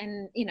sure.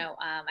 And, you know,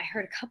 I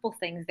heard a couple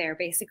things there.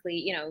 Basically,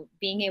 you know,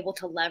 being able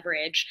to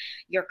leverage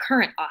your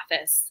current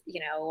office,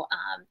 you know,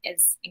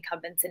 as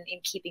incumbents in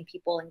keeping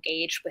people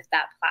engaged with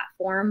that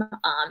platform,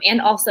 and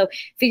also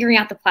figuring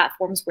out the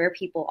platforms where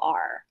people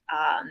are.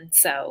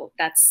 So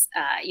that's,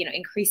 you know,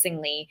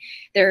 increasingly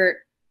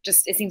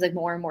it seems like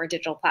more and more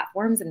digital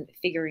platforms, and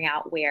figuring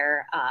out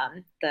where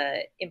the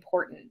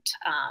important,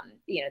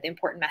 you know, the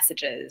important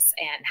messages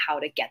and how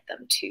to get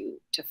them to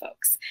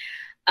folks.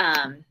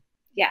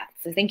 Yeah,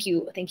 so thank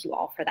you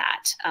all for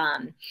that.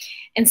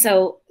 And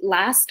so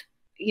last,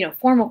 you know,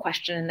 formal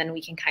question, and then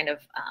we can kind of,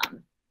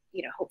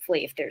 you know,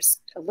 hopefully if there's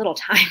a little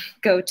time,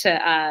 go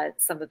to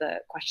some of the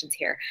questions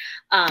here.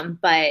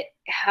 But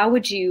how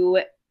would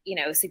you, you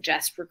know,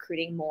 suggest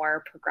recruiting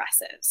more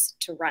progressives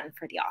to run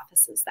for the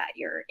offices that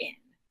you're in,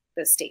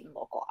 those state and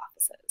local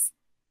offices?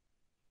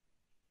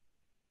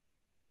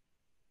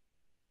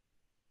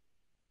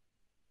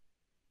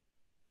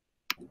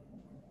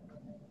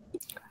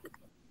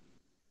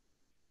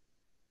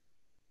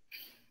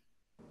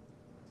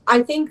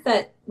 I think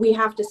that we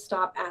have to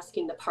stop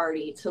asking the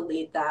party to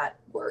lead that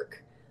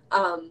work.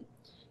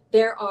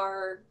 There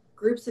are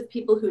groups of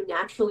people who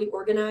naturally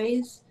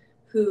organize,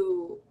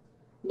 who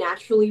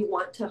naturally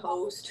want to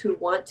host, who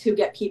want to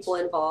get people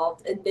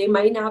involved, and they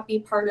might not be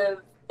part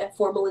of a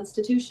formal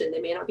institution.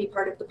 They may not be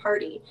part of the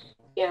party.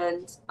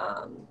 And,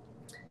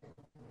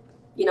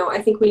 you know,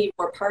 I think we need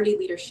more party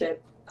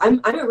leadership. I'm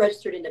a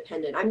registered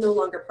independent. I'm no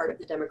longer part of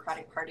the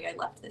Democratic Party. I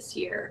left this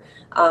year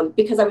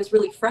because I was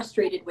really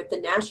frustrated with the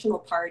National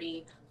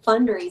Party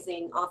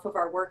fundraising off of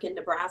our work in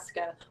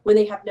Nebraska when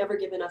they have never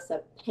given us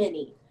a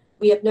penny.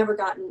 We have never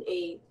gotten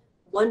a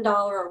 $1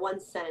 or 1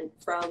 cent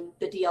from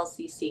the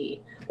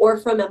DLCC or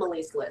from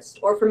Emily's List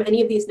or from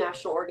any of these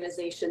national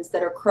organizations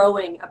that are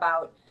crowing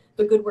about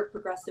the good work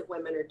progressive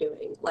women are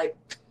doing. Like,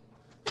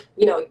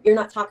 you know, you're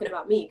not talking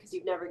about me because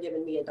you've never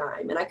given me a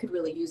dime, and I could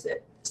really use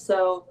it.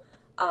 So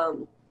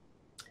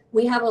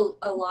we have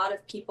a lot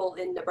of people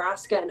in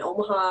Nebraska and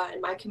Omaha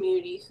and my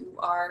community who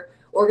are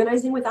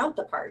organizing without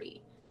the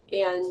party.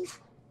 And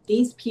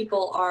these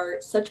people are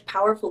such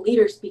powerful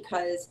leaders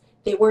because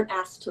they weren't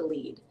asked to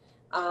lead.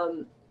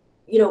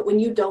 You know, when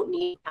you don't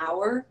need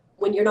power,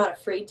 when you're not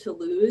afraid to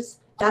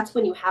lose, that's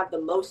when you have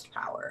the most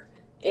power.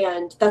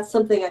 And that's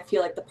something I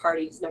feel like the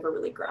party's never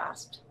really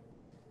grasped.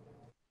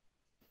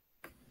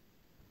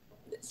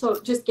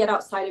 So just get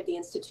outside of the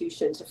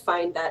institution to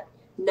find that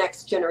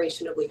next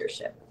generation of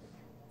leadership.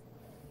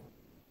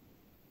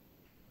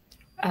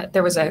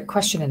 There was a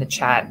question in the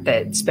chat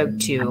that spoke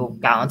to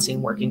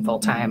balancing working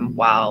full-time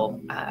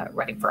while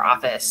running for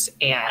office.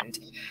 And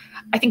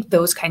I think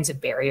those kinds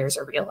of barriers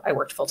are real. I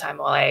worked full-time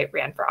while I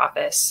ran for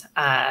office,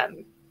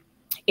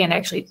 and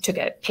actually took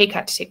a pay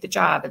cut to take the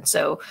job. And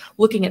so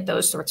looking at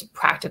those sorts of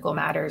practical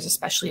matters,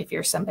 especially if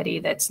you're somebody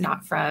that's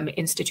not from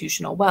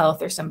institutional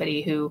wealth or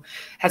somebody who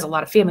has a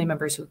lot of family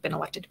members who've been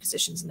elected to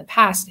positions in the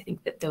past, I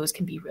think that those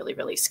can be really,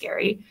 really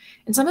scary.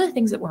 And some of the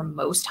things that were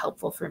most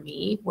helpful for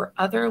me were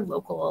other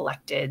local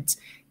electeds,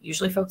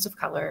 usually folks of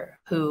color,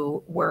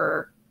 who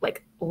were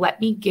like, let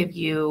me give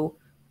you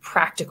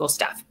practical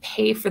stuff.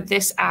 Pay for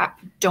this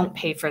app, don't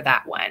pay for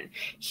that one.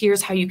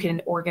 Here's how you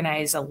can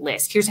organize a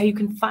list. Here's how you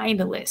can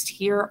find a list.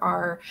 Here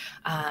are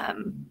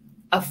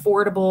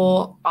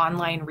affordable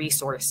online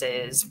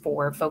resources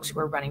for folks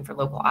who are running for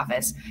local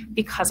office.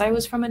 Because I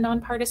was from a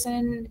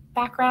nonpartisan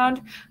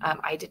background,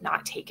 I did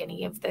not take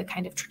any of the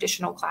kind of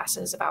traditional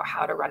classes about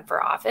how to run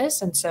for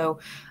office. And so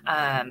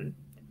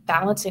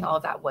balancing all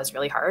of that was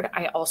really hard.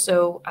 I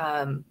also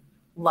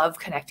love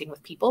connecting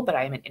with people, but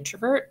I am an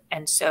introvert.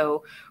 And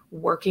so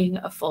working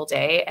a full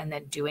day and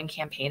then doing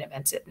campaign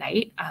events at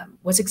night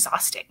was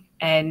exhausting.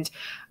 And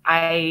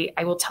I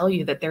will tell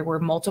you that there were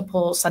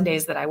multiple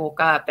Sundays that I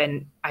woke up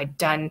and I'd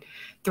done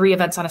 3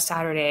 events on a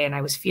Saturday and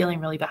I was feeling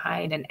really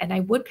behind. And I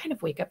would kind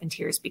of wake up in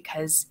tears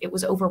because it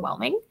was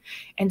overwhelming.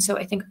 And so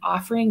I think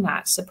offering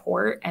that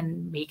support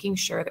and making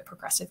sure that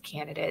progressive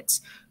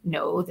candidates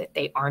know that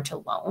they aren't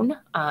alone,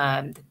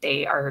 that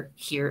they are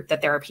here,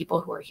 that there are people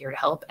who are here to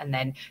help. And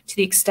then to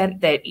the extent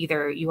that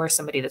either you are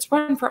somebody that's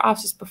run for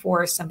office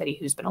before, somebody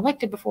who's been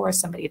elected before,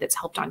 somebody that's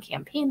helped on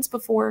campaigns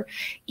before,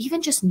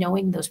 even just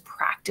knowing those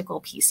practical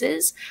pieces,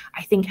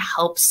 I think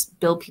helps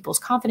build people's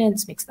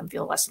confidence, makes them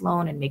feel less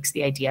alone, and makes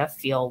the idea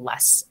feel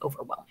less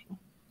overwhelming.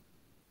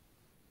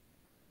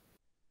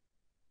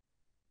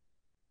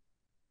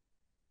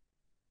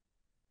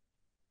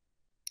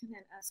 And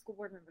then School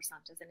Board Member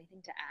Santos,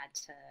 anything to add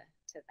to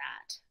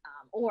that?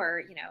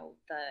 Or, you know,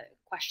 the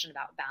question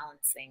about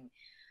balancing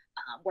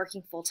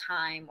working full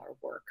time or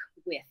work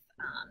with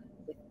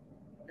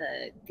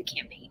the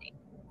campaigning.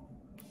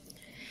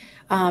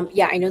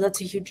 Yeah, I know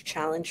that's a huge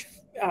challenge.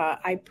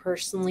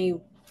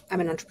 I'm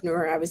an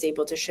entrepreneur. I was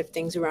able to shift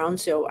things around.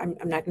 So I'm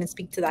not going to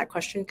speak to that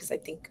question because I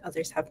think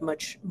others have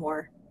much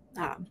more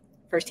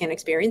firsthand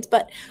experience.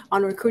 But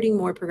on recruiting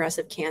more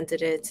progressive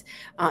candidates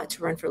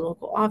to run for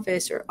local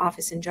office or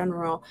office in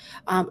general,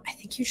 I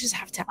think you just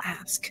have to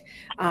ask.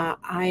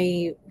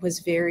 I was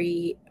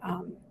very...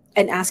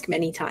 and ask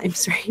many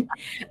times, right?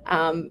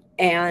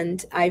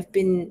 And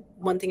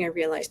one thing I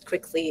realized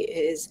quickly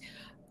is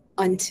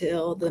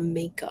until the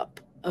makeup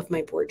of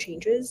my board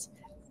changes,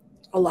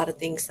 a lot of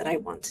things that I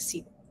want to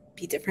see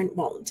be different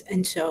won't.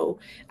 And so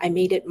I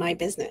made it my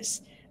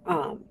business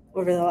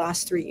over the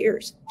last 3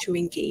 years to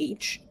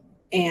engage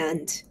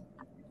and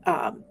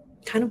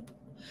kind of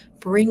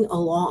bring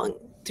along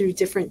through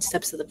different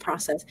steps of the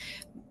process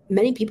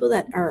many people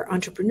that are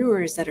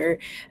entrepreneurs, that are,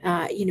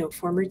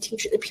 former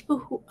teachers, the people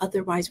who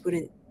otherwise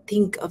wouldn't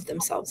think of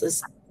themselves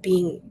as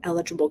being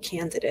eligible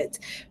candidates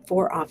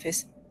for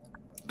office.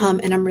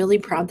 And I'm really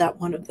proud that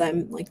one of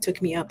them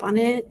took me up on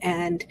it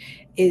and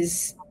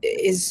is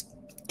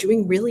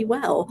doing really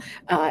well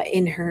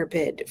in her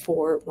bid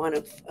for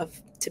one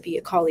to be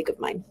a colleague of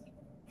mine.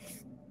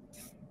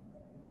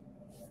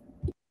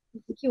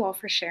 Thank you all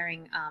for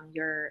sharing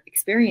your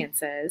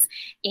experiences.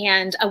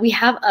 And we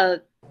have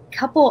a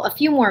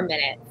few more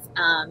minutes.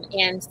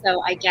 And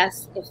so I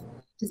guess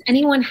does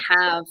anyone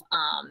have,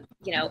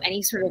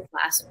 any sort of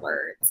last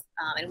words?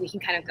 And we can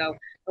kind of go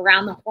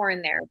around the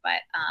horn there,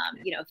 but,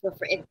 feel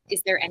free.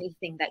 Is there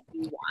anything that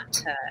you want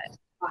to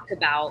talk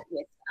about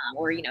with,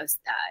 or,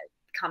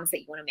 comments that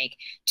you want to make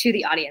to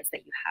the audience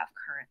that you have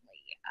currently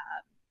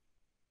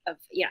of,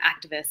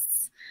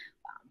 activists,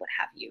 what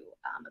have you,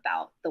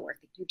 about the work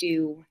that you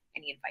do,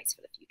 any advice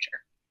for the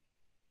future?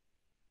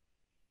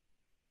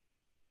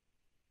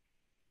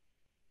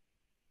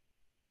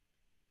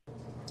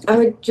 I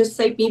would just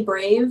say be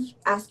brave.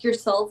 Ask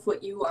yourself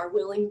what you are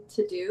willing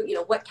to do.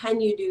 What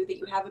can you do that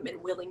you haven't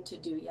been willing to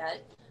do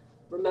yet?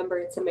 Remember,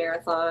 it's a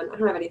marathon. I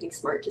don't have anything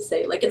smart to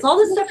say. It's all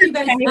the stuff you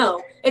guys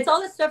know. It's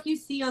all the stuff you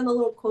see on the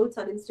little quotes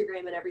on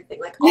Instagram and everything,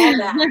 all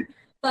that.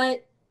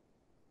 But,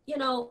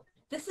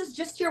 this is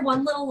just your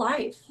one little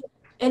life.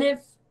 And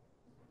if,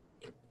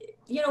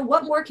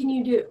 what more can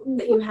you do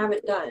that you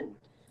haven't done?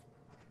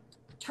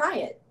 Try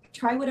it.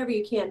 Try whatever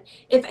you can.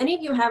 If any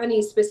of you have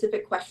any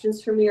specific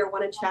questions for me or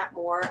want to chat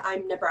more,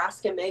 I'm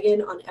Nebraska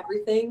Megan on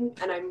everything,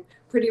 and I'm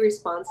pretty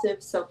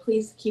responsive. So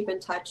please keep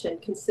in touch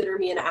and consider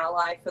me an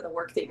ally for the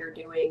work that you're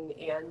doing.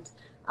 And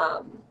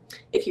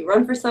if you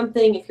run for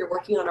something, if you're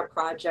working on a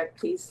project,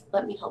 please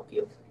let me help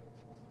you.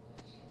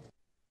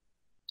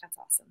 That's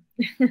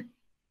awesome.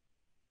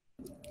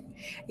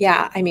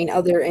 Yeah,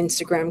 other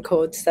Instagram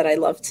quotes that I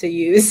love to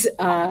use,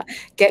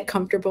 get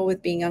comfortable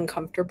with being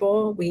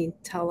uncomfortable. We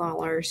tell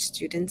all our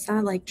students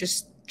that,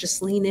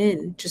 just lean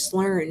in, just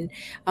learn.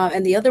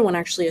 And the other one,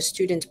 actually, a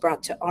student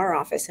brought to our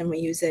office, and we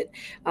use it,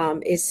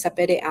 is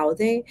sapere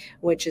aude,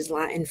 which is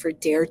Latin for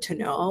dare to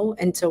know.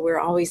 And so we're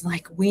always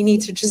we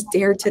need to just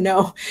dare to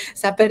know.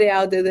 Sapere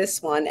aude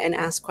this one, and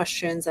ask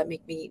questions that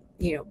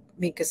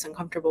make us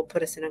uncomfortable,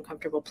 put us in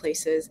uncomfortable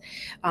places.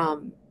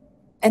 And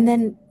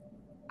then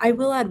I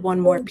will add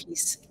one more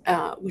piece,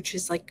 which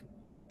is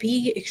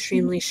be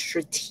extremely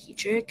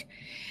strategic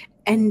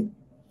and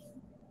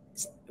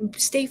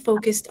stay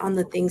focused on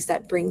the things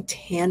that bring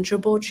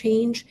tangible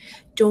change.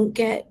 Don't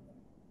get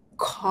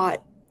caught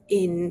up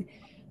in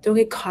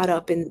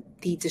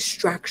the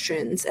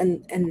distractions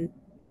and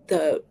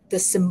the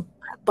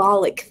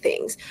symbolic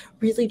things.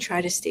 Really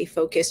try to stay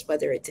focused,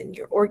 whether it's in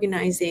your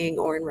organizing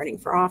or in running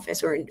for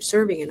office or in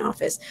serving in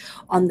office,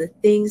 on the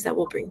things that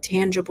will bring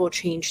tangible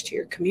change to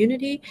your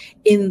community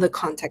in the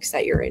context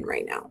that you're in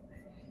right now.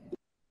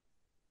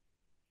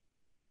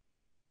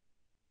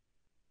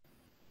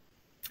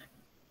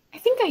 I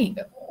think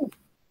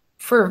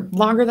for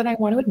longer than I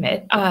want to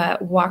admit,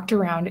 walked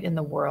around in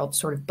the world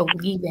sort of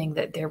believing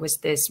that there was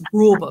this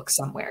rule book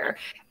somewhere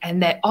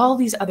and that all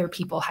these other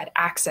people had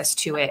access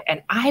to it.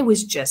 And I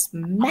was just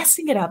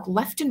messing it up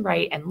left and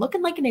right and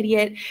looking like an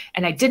idiot.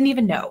 And I didn't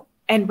even know.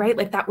 And right,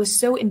 like that was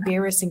so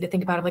embarrassing to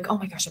think about. It, like, oh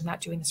my gosh, I'm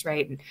not doing this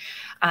right.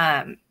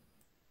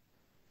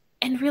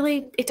 And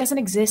really, it doesn't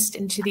exist.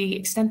 And to the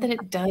extent that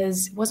it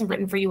does, it wasn't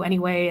written for you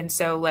anyway. And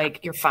so like,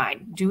 you're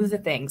fine. Do the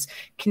things.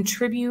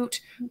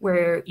 Contribute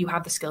where you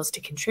have the skills to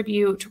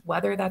contribute,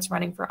 whether that's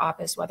running for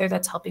office, whether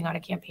that's helping on a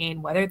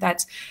campaign, whether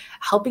that's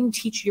helping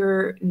teach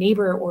your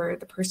neighbor or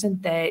the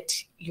person that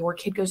your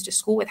kid goes to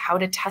school with how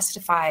to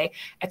testify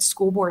at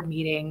school board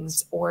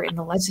meetings or in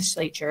the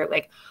legislature.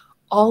 Like,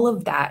 all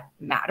of that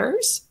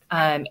matters.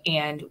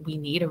 And we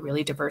need a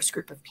really diverse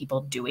group of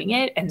people doing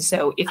it. And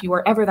so if you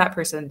are ever that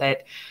person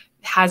that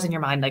has in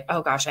your mind, like,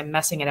 oh gosh, I'm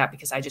messing it up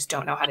because I just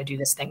don't know how to do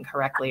this thing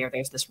correctly, or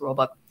there's this rule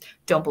book,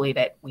 don't believe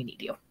it. We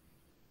need you.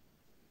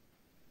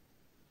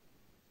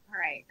 All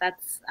right,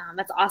 that's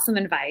awesome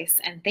advice,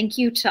 and thank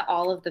you to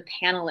all of the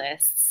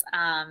panelists.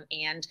 And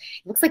it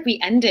looks like we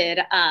ended,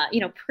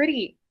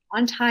 pretty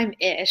on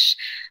time-ish.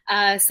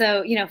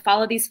 So,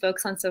 follow these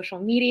folks on social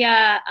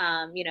media.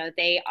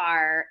 They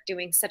are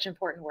doing such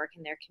important work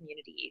in their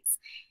communities.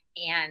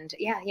 And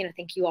yeah,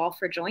 thank you all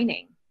for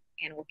joining,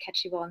 and we'll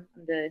catch you on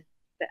the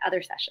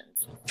other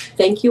sessions.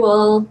 Thank you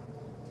all.